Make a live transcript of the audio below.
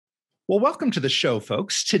Well, welcome to the show,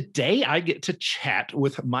 folks. Today, I get to chat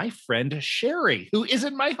with my friend Sherry, who is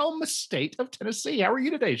in my home state of Tennessee. How are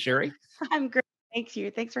you today, Sherry? I'm great. Thank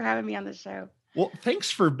you. Thanks for having me on the show. Well,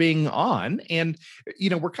 thanks for being on. And,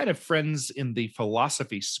 we're kind of friends in the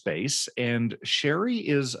philosophy space. And Sherry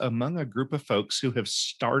is among a group of folks who have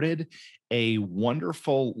started a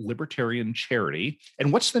wonderful libertarian charity.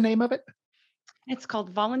 And what's the name of it? It's called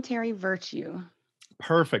Voluntary Virtue.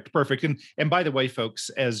 Perfect, perfect. And by the way, folks,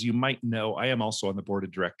 as you might know, I am also on the board of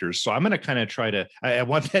directors. So I'm going to kind of try to. I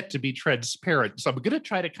want that to be transparent. So I'm going to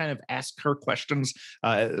try to kind of ask her questions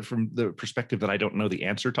from the perspective that I don't know the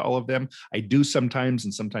answer to all of them. I do sometimes,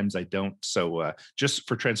 and sometimes I don't. So just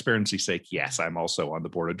for transparency's sake, yes, I'm also on the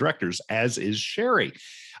board of directors, as is Sherry.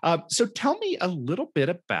 So tell me a little bit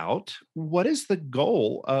about what is the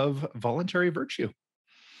goal of voluntary virtue.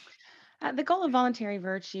 The goal of Voluntary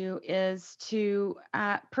Virtue is to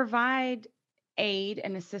provide aid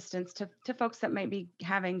and assistance to folks that might be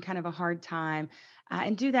having kind of a hard time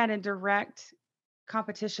and do that in direct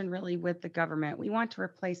competition, really, with the government. We want to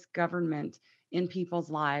replace government in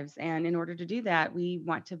people's lives. And in order to do that, we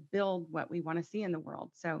want to build what we want to see in the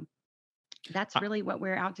world. So that's really what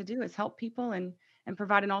we're out to do is help people and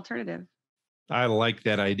provide an alternative. I like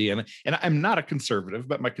that idea. And I'm not a conservative,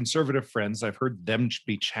 but my conservative friends, I've heard them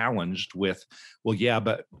be challenged with, well, yeah,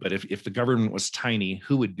 but if the government was tiny,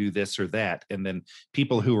 who would do this or that? And then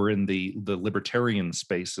people who are in the libertarian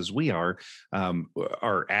space as we are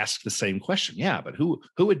asked the same question. Yeah, but who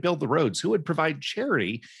would build the roads? Who would provide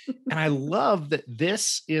charity? And I love that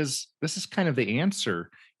this is kind of the answer.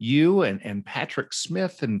 You and Patrick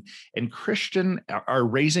Smith and Christian are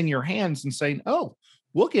raising your hands and saying, oh,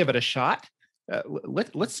 we'll give it a shot.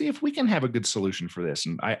 Let's see if we can have a good solution for this.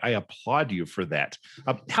 And I applaud you for that.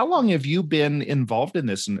 How long have you been involved in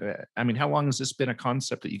this? And how long has this been a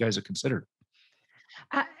concept that you guys have considered?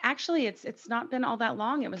 Actually, it's not been all that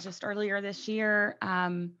long. It was just earlier this year.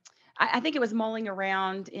 I think it was mulling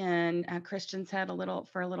around in Christian's head a little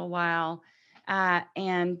while,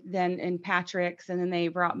 and then in Patrick's, and then they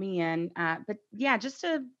brought me in. But yeah,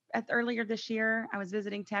 earlier this year, I was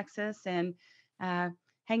visiting Texas and uh,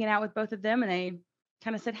 hanging out with both of them, and they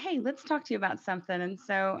kind of said, "Hey, let's talk to you about something." And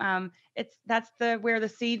so that's the where the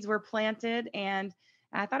seeds were planted, and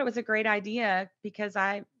I thought it was a great idea because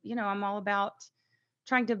I'm all about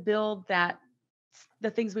trying to build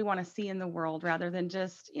the things we want to see in the world rather than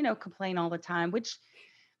just complain all the time, which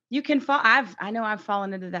you can fall I know I've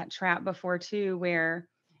fallen into that trap before too, where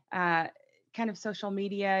uh kind of social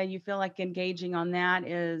media, you feel like engaging on that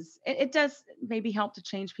it does maybe help to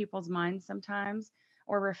change people's minds sometimes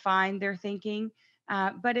or refine their thinking,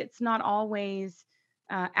 but it's not always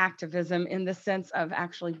activism in the sense of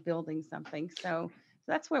actually building something. So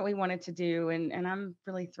that's what we wanted to do, and I'm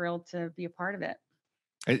really thrilled to be a part of it.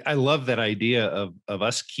 I love that idea of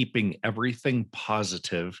us keeping everything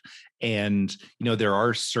positive. And, there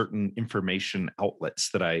are certain information outlets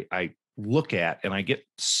that I look at and I get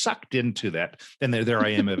sucked into that. And there I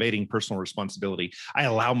am evading personal responsibility. I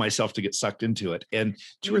allow myself to get sucked into it. And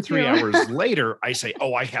two Me or three too. hours later, I say,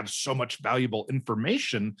 oh, I have so much valuable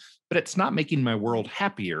information, but it's not making my world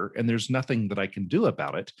happier. And there's nothing that I can do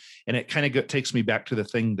about it. And it kind of takes me back to the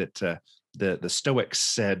thing that, the Stoics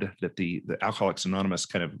said that the Alcoholics Anonymous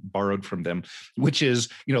kind of borrowed from them, which is,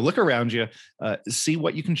 look around you, see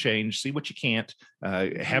what you can change, see what you can't,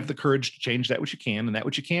 have the courage to change that which you can, and that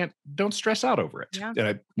which you can't, don't stress out over it. Yeah. And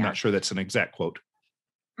I'm Yeah. not sure that's an exact quote.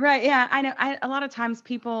 Right. Yeah. I know. A lot of times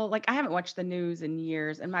people, like, I haven't watched the news in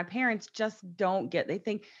years, and my parents just don't get, they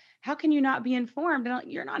think, how can you not be informed? And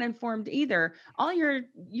you're not informed either.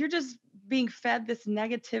 You're just being fed this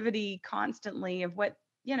negativity constantly of what,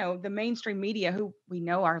 the mainstream media, who we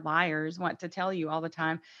know are liars, want to tell you all the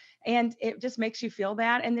time. And it just makes you feel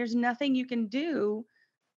bad. And there's nothing you can do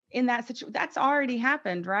in that situation. That's already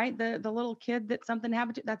happened, right? The little kid that something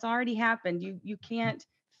happened to, that's already happened. You can't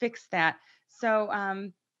fix that.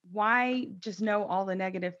 So why just know all the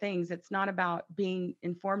negative things? It's not about being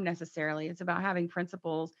informed necessarily. It's about having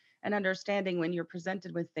principles and understanding when you're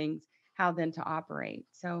presented with things, how then to operate.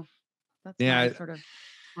 So that's my Yeah, sort of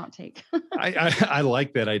outtake. I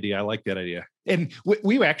like that idea. I like that idea. And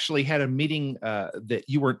we actually had a meeting that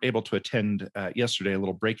you weren't able to attend yesterday, a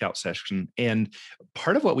little breakout session. And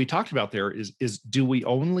part of what we talked about there is do we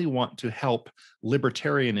only want to help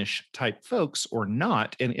libertarianish type folks or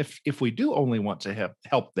not? And if we do only want to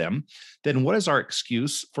help them, then what is our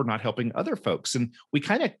excuse for not helping other folks? And we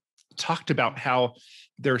kind of talked about how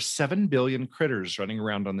there are 7 billion critters running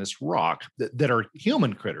around on this rock that are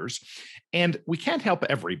human critters, and we can't help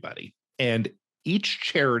everybody. And each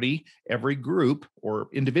charity, every group or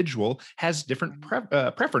individual has different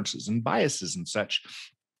Right. preferences and biases and such.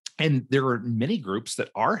 And there are many groups that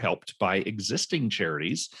are helped by existing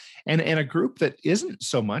charities, and a group that isn't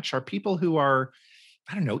so much are people who are,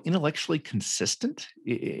 I don't know, intellectually consistent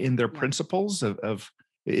in their Yeah. principles of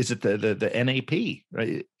is it the NAP,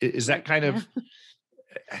 right? Is that Right. kind Yeah. of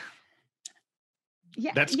Yeah.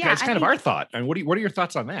 Yeah. that's I kind of think our thought. And what are your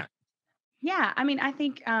thoughts on that? Yeah, I mean, I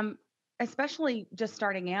think, especially just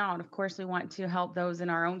starting out, of course, we want to help those in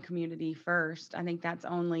our own community first. I think that's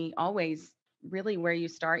only always really where you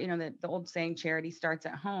start. You know, the old saying, charity starts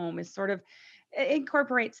at home, is sort of it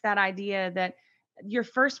incorporates that idea that your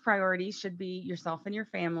first priority should be yourself and your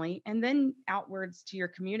family, and then outwards to your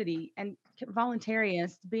community. And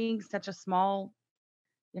voluntarists being such a small,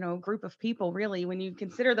 group of people, really, when you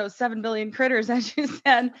consider those 7 billion critters, as you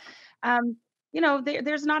said, um,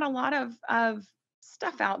 there's not a lot of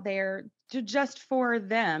stuff out there to just for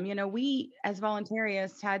them. We as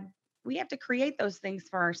voluntarists we have to create those things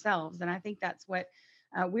for ourselves, and I think that's what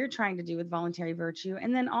we're trying to do with voluntary virtue.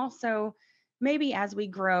 And then also, maybe as we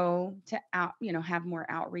grow to have more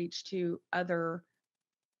outreach to other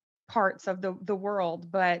parts of the world,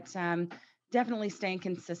 but definitely staying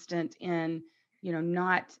consistent in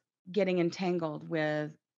not getting entangled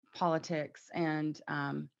with politics and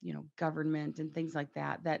government and things like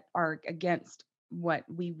that that are against what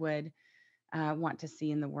we would want to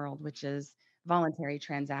see in the world, which is voluntary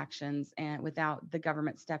transactions and without the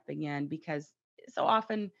government stepping in, because so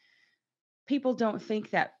often people don't think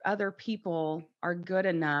that other people are good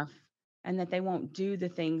enough and that they won't do the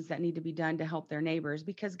things that need to be done to help their neighbors,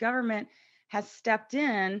 because government has stepped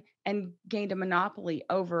in and gained a monopoly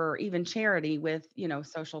over even charity with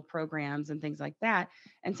social programs and things like that.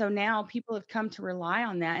 And so now people have come to rely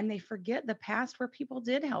on that, and they forget the past where people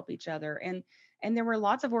did help each other, and there were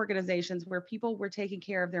lots of organizations where people were taking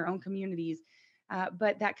care of their own communities.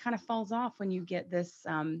 But that kind of falls off when you get this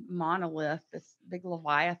monolith, this big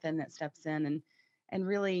leviathan that steps in, and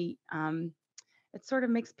really, it sort of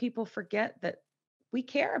makes people forget that we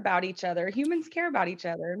care about each other. Humans care about each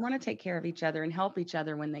other and want to take care of each other and help each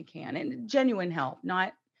other when they can, and genuine help,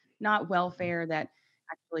 not welfare that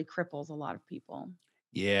actually cripples a lot of people.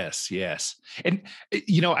 Yes, yes. And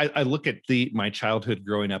I look at the my childhood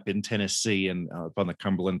growing up in Tennessee and up on the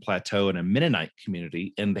Cumberland Plateau in a Mennonite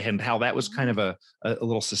community, and how that was kind Mhm. of a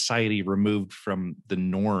little society removed from the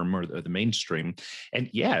norm or the mainstream. And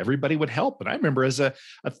yeah, everybody would help. And I remember as a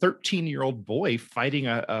 13-year-old boy fighting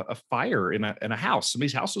a fire in a house.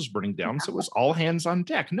 Somebody's house was burning down, so it was all hands on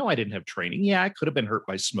deck. No, I didn't have training. Yeah, I could have been hurt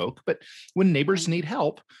by smoke, but when neighbors Right. need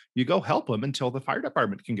help, you go help them until the fire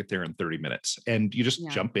department can get there in 30 minutes, and you just Yeah.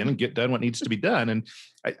 jump in and get done what needs to be done. And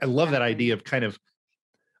I love that Exactly. idea of kind of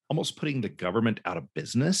almost putting the government out of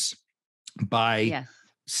business by Yes.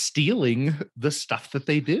 stealing the stuff that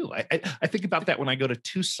they do. I think about that when I go to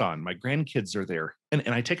Tucson. My grandkids are there, and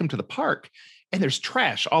I take them to the park, and there's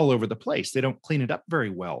trash all over the place. They don't clean it up very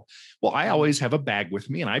well. Well, I Right. always have a bag with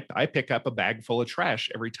me, and I pick up a bag full of trash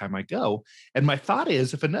every time I go. And my thought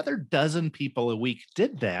is, if another dozen people a week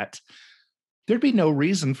did that, there'd be no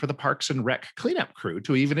reason for the Parks and Rec cleanup crew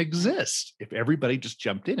to even Right. exist if everybody just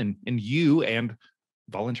jumped in, and you and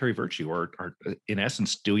voluntary virtue are in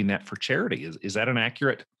essence doing that for charity. Is that an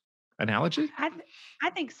accurate analogy? I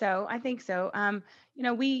think so. I think so.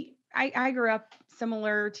 I grew up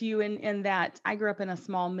similar to you in that I grew up in a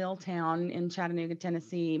small mill town in Chattanooga,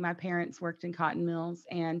 Tennessee. My parents worked in cotton mills,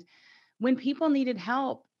 and when people needed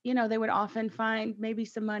help, they would often find maybe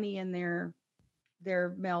some money in their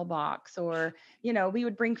mailbox, or we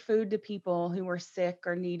would bring food to people who were sick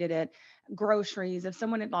or needed it, groceries if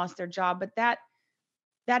someone had lost their job. But that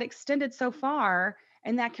extended so far,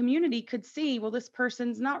 and that community could see, well, this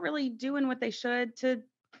person's not really doing what they should to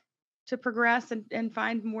progress and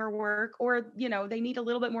find more work, or they need a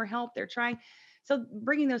little bit more help, they're trying. So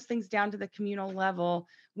bringing those things down to the communal level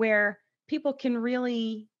where people can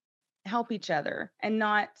really help each other and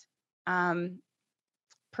not um,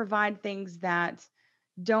 provide things that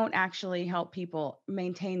don't actually help people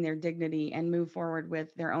maintain their dignity and move forward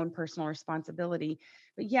with their own personal responsibility.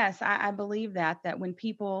 But yes, I believe that when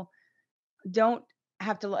people don't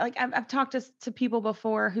have to, like, I've talked to people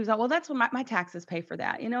before who's like, well, that's what my taxes pay for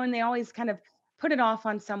that, and they always kind of put it off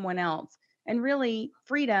on someone else. And really,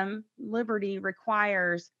 freedom, liberty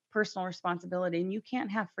requires personal responsibility, and you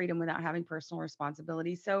can't have freedom without having personal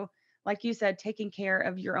responsibility. So, like you said, taking care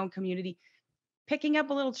of your own community, picking up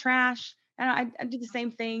a little trash. And I do the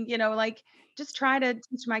same thing, like, just try to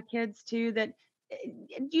teach my kids too that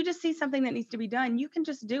you just see something that needs to be done, you can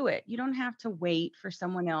just do it. You don't have to wait for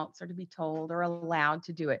someone else or to be told or allowed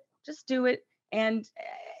to do it. Just do it and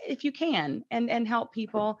if you can, and help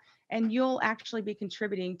people, and you'll actually be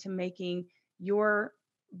contributing to making your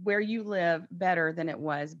where you live better than it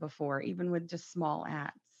was before, even with just small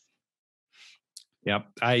acts. Yep,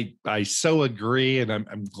 I so agree, and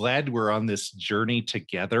I'm glad we're on this journey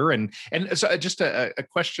together. And so just a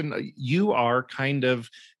question: you are kind of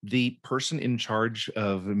the person in charge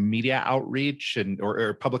of media outreach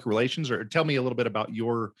or public relations, or tell me a little bit about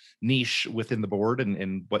your niche within the board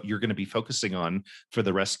and what you're going to be focusing on for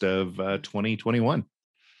the rest of 2021.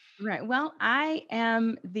 Right. Well, I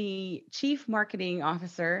am the chief marketing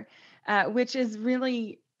officer, which is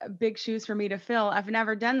really big shoes for me to fill. I've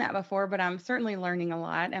never done that before, but I'm certainly learning a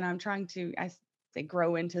lot, and I'm trying to, say,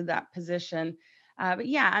 grow into that position. But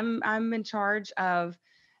yeah, I'm in charge of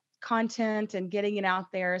content and getting it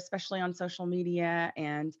out there, especially on social media,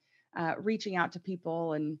 and reaching out to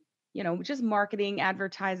people, and just marketing,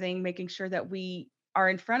 advertising, making sure that we are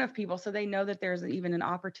in front of people so they know that there's even an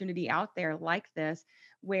opportunity out there like this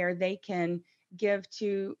where they can give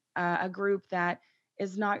to a group that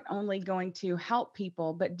is not only going to help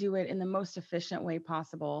people but do it in the most efficient way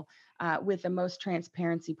possible, with the most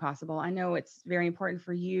transparency possible. I know it's very important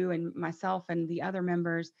for you and myself and the other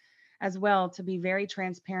members as well to be very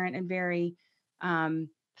transparent and very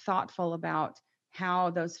thoughtful about how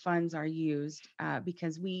those funds are used,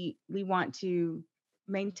 because we want to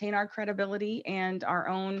maintain our credibility and our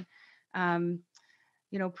own um,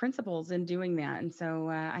 principles in doing that. And so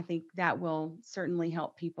I think that will certainly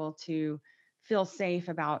help people to feel safe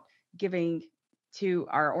about giving to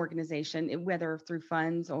our organization, whether through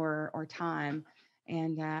funds or time.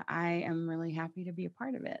 And I am really happy to be a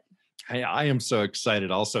part of it. I am so excited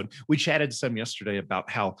also. We chatted some yesterday about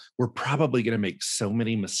how we're probably going to make so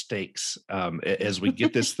many mistakes as we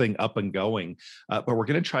get this thing up and going, but we're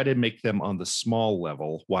going to try to make them on the small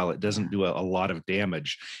level while it doesn't Yeah. do a lot of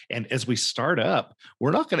damage. And as we start up,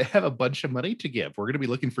 we're not going to have a bunch of money to give. We're going to be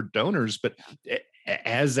looking for donors, but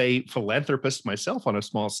as a philanthropist myself on a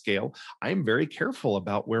small scale, I'm very careful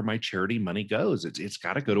about where my charity money goes. It's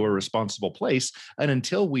got to go to a responsible place. And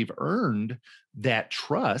until we've earned that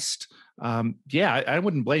trust, yeah, I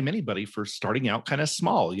wouldn't blame anybody for starting out kind of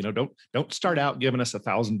small. Don't start out giving us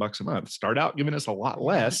 $1,000 a month. Start out giving us a lot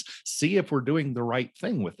less. See if we're doing the right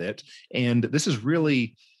thing with it. And this is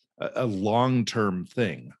really a long-term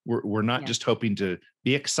thing. We're not Yeah. just hoping to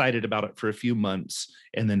be excited about it for a few months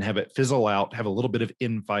and then have it fizzle out, have a little bit of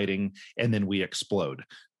infighting, and then we explode.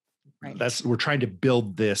 Right. We're trying to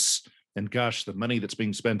build this. And gosh, the money that's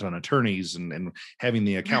being spent on attorneys and having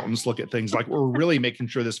the accountants look at things, like we're really making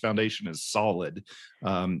sure this foundation is solid,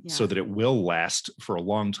 so Yeah. that it will last for a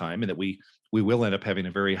long time, and that we will end up having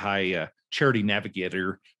a very high Charity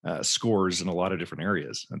Navigator scores in a lot of different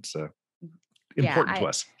areas. That's Yeah. important to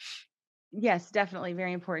us. Yes, definitely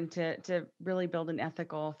very important to really build an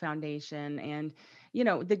ethical foundation. And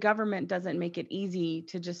the government doesn't make it easy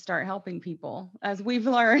to just start helping people, as we've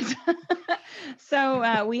learned.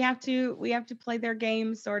 So we have to play their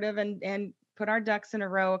game sort of, and put our ducks in a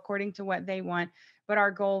row according to what they want. But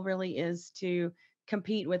our goal really is to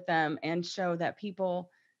compete with them and show that people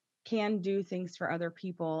can do things for other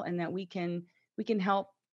people, and that we can help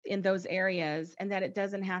in those areas, and that it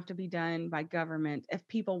doesn't have to be done by government if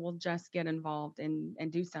people will just get involved and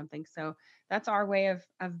do something. So that's our way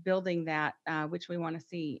of building that, which we want to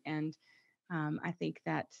see. And I think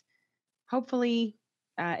that hopefully,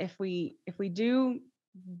 if we do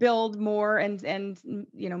build more and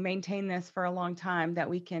maintain this for a long time, that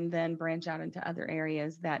we can then branch out into other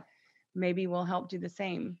areas that maybe will help do the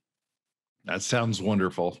same. That sounds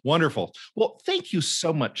wonderful. Wonderful. Well, thank you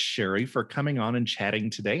so much, Sherry, for coming on and chatting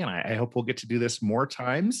today. And I hope we'll get to do this more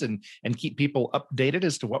times and keep people updated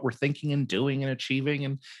as to what we're thinking and doing and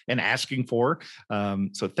achieving and asking for.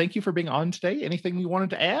 So thank you for being on today. Anything you wanted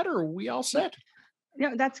to add, or are we all set?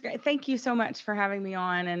 No, that's great. Thank you so much for having me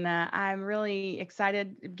on. And I'm really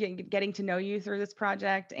excited getting to know you through this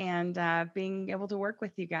project, and being able to work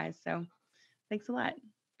with you guys. So thanks a lot.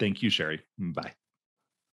 Thank you, Sherry. Bye.